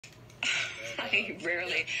I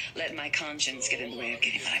rarely let my conscience get in the way of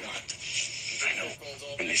getting what I want. I know,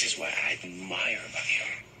 and this is what I admire about you.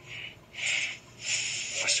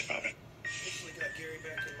 What's the problem?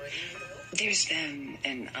 There's been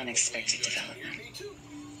an unexpected development.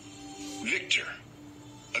 Victor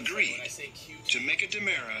agreed to make a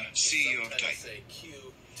Demera CEO of Titan.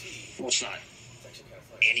 Well, it's not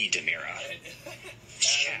any Demera.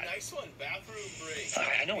 It's Chad.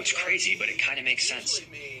 I know it's crazy, but it kind of makes sense.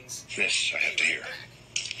 This I have to hear.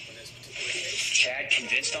 Chad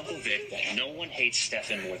convinced Uncle Vic that no one hates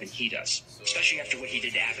Stefan more than he does, especially after what he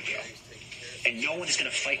did to Abigail. And no one is going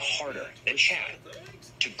to fight harder than Chad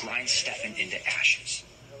to grind Stefan into ashes.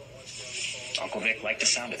 Uncle Vic liked the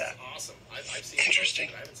sound of that.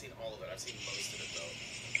 Interesting.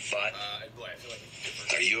 But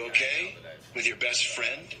Are you okay with your best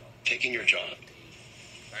friend taking your job?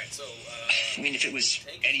 I mean, if it was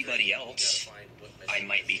anybody else, I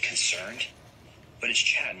might be concerned. But it's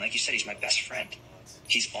Chad, and like you said, he's my best friend.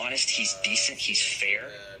 He's honest, he's decent, he's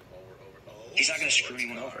fair. He's not going to screw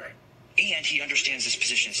anyone over. And he understands this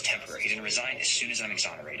position is temporary. He's going to resign as soon as I'm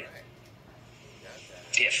exonerated.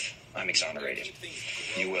 If I'm exonerated.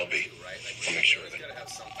 You will be. I'll make sure of it.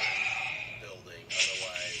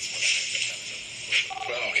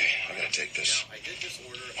 Well, okay, I gotta take this.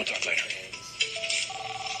 We'll talk later.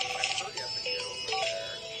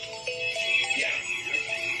 Yeah.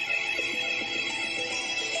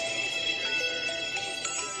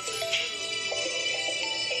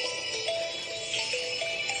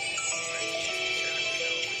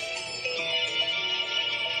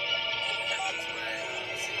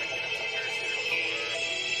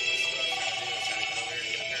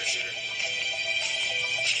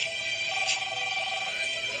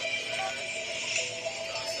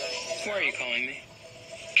 Why are you calling me?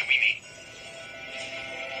 Can we meet?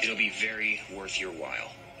 It'll be very worth your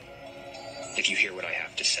while. If you hear what I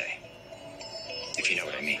have to say. If you know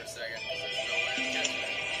what I mean.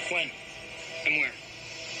 When? And where?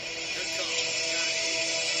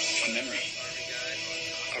 A memory.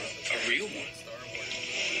 A real one.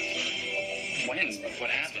 When? What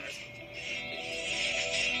happened?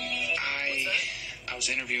 I was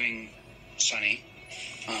interviewing Sonny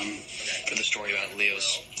for the story about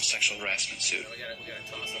Leo's sexual harassment suit.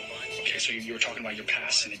 Okay, so you were talking about your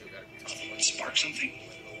past and it sparked something?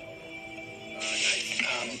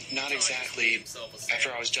 Not exactly.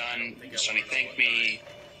 After I was done, Sonny thanked me,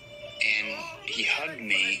 and he hugged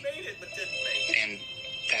me, and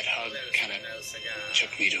that hug kind of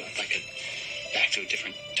took me to back to a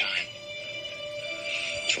different time.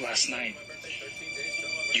 So last night,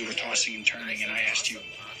 you were tossing and turning, and I asked you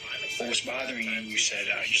what was bothering you. You said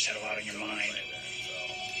a lot on your mind,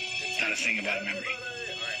 not a thing about a memory.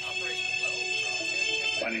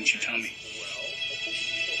 Why didn't you tell me?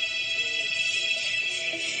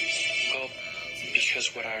 Well,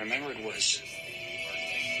 because what I remembered was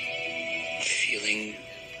feeling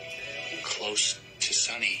close to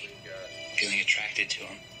Sonny, feeling attracted to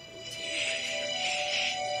him.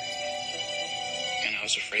 And I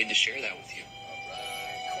was afraid to share that with you.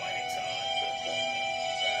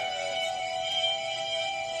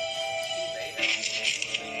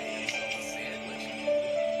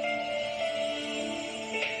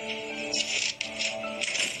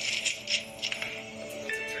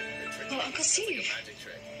 Well, Uncle Steve.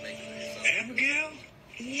 Abigail?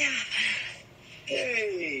 Yeah.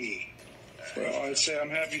 Hey. Well, I'd say I'm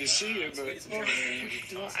happy to see you, but...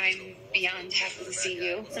 Well, I'm beyond happy to see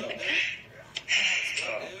you.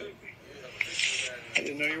 I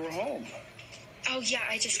didn't know you were home. Oh, yeah,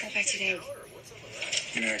 I just got back today.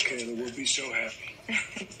 Yeah, Kayla, we'll be so happy.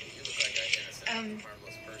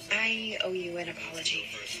 I owe you an apology.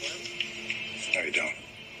 No, you don't.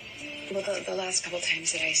 Well, the last couple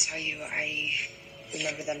times that I saw you, I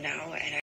remember them now, and